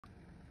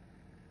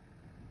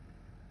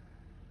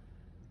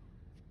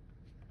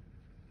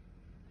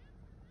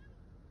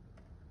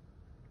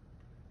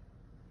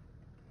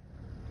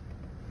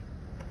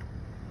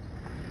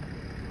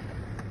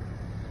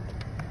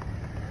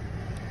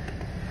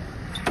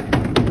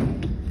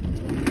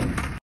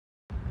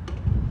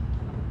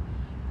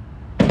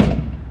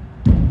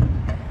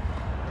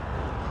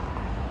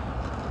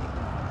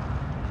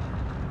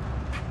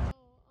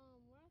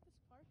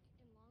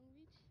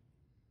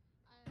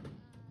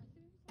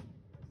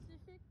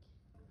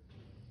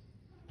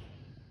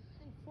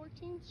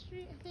14th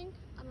Street, I think.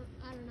 I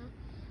don't know.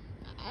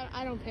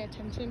 I don't pay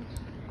attention.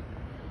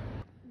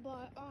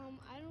 But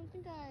I don't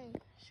think I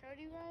showed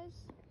you guys.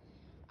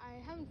 I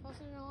haven't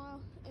posted in a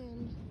while,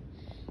 and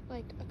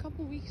like a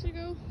couple weeks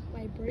ago,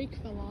 my brake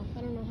fell off.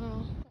 I don't know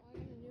how. So I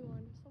got a new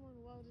one. Someone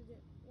welded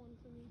one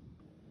for me.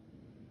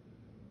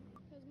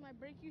 Because my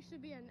brake used to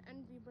be an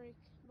Envy brake,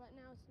 but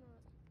now it's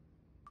not.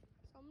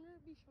 So I'm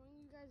gonna be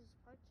showing you guys this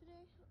park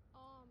today.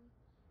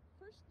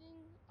 First thing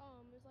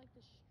is like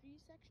the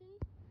street section.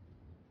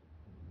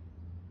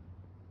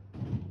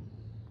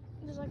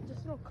 There's like this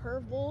little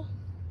curve bowl.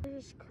 There's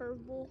this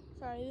curve bowl.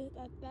 Sorry,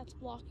 that's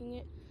blocking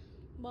it.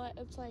 But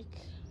it's like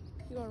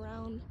you go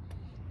around,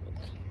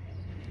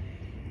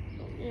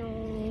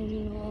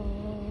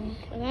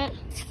 like that.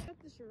 Got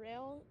this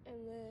rail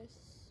and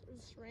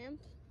this ramp.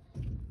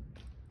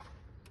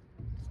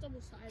 It's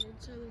double-sided,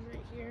 so there's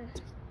right here.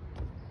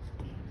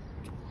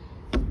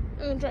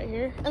 And it's right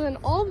here. And then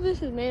all of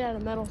this is made out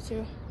of metal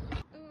too.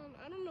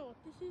 I don't know what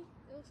this is.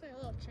 It looks like a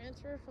little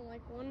transfer from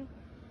like one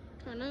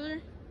to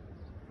another.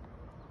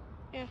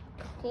 Yeah,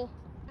 cool.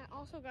 I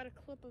also got a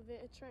clip of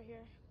it. It's right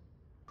here.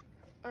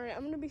 Alright,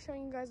 I'm gonna be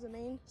showing you guys the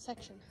main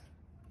section.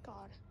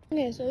 God.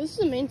 Okay, so this is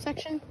the main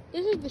section.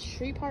 This is the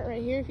street part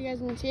right here, if you guys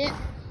can see it.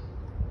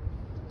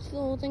 It's the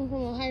little thing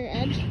from a higher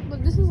edge.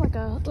 But this is like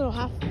a little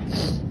half,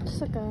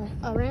 just like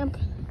a ramp.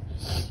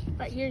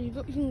 Right here, you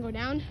can go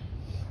down.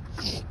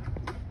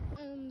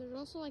 There's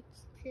also like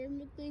this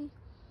pyramid thing.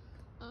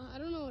 I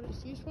don't know what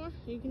it's used for.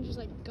 You can just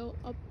like go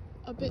up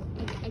it,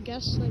 I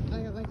guess, like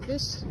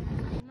this.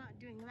 I'm not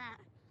doing that.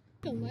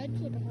 A ledge,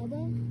 like an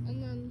elbow,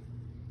 and then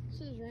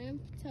this is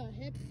ramp to a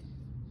hip,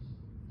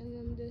 and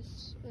then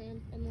this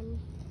ramp, and then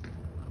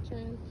this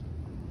ramp.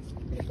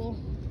 Pretty cool.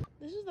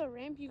 This is the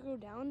ramp you go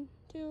down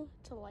to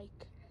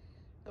like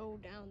go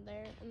down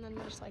there, and then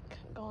just like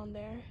go on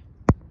there.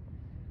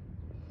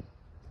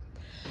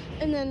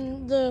 And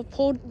then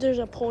there's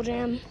a pole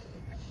jam,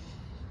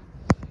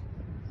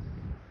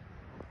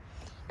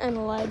 and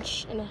a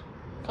ledge, and a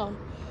column.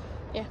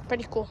 Yeah,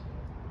 pretty cool.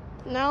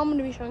 Now I'm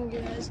gonna be showing you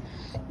guys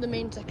the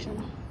main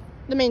section.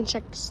 The main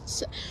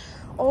checks.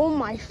 Oh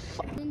my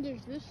and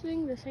there's this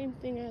thing, the same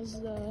thing as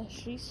the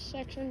street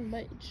section,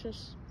 but it's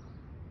just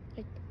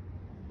like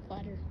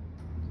flatter.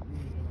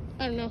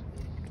 I don't know.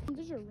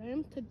 There's a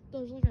ramp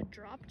there's like a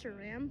drop to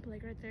ramp,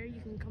 like right there.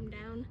 You can come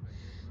down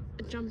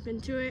and jump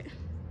into it.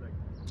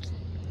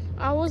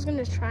 I was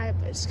gonna try it,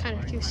 but it's kind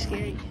of too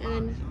scary. And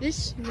then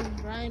this you can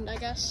grind, I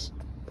guess.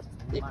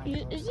 Is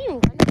it even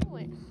grindable?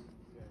 Wait.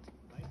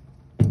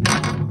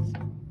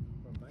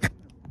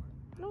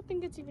 I don't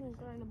think it's even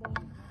grindable.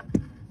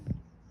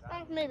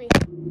 Maybe.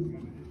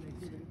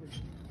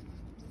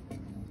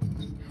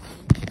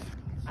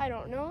 I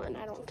don't know, and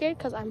I don't care,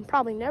 because I'm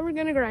probably never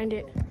gonna grind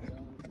it.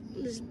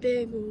 This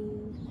big.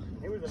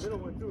 It was a little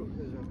one too,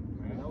 because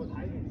I was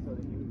hiding, so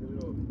he was a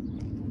little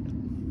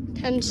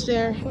 10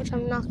 stair, which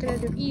I'm not gonna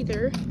do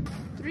either.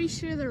 3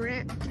 stair to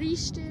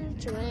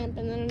ramp,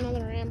 and then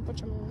another ramp,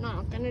 which I'm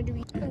not gonna do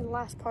either. And the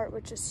last part,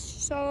 which is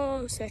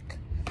so sick,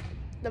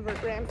 the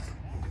vert ramp.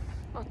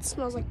 Oh, it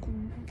smells like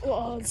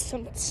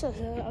some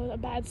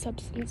bad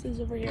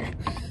substances over here,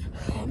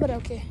 but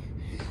okay.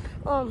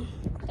 Yeah,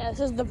 this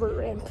is the vert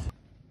ramp.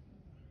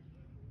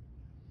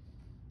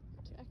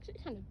 It's actually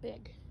kind of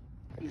big.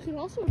 You can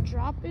also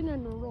drop in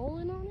and roll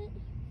in on it,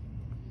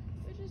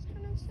 which is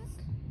kind of sick.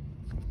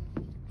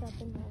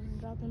 Drop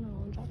in,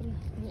 roll, drop in.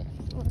 Yeah,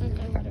 okay,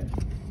 whatever.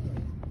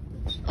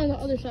 On the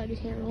other side, you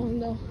can't roll in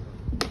though.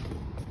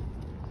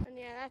 And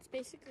yeah, that's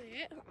basically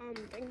it.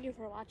 Thank you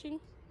for watching.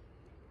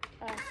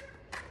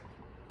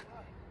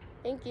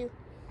 Thank you.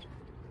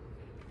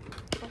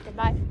 Okay,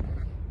 bye.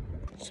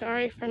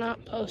 Sorry for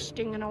not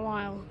posting in a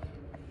while.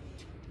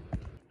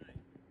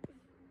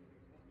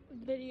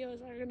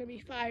 Videos are gonna be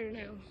fire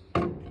now.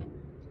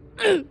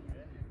 Oh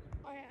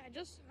yeah, I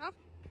just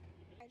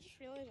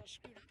realized I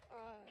screwed up.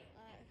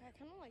 I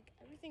kind of like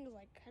everything is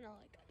like kind of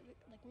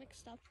like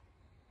mixed up.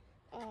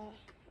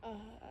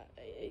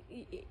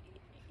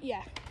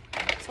 Yeah.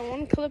 So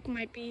one clip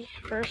might be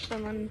first,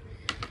 and then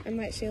I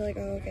might say like,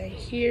 oh, okay,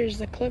 here's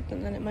the clip,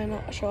 and then it might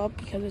not show up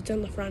because it's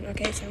in the front.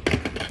 Okay, so.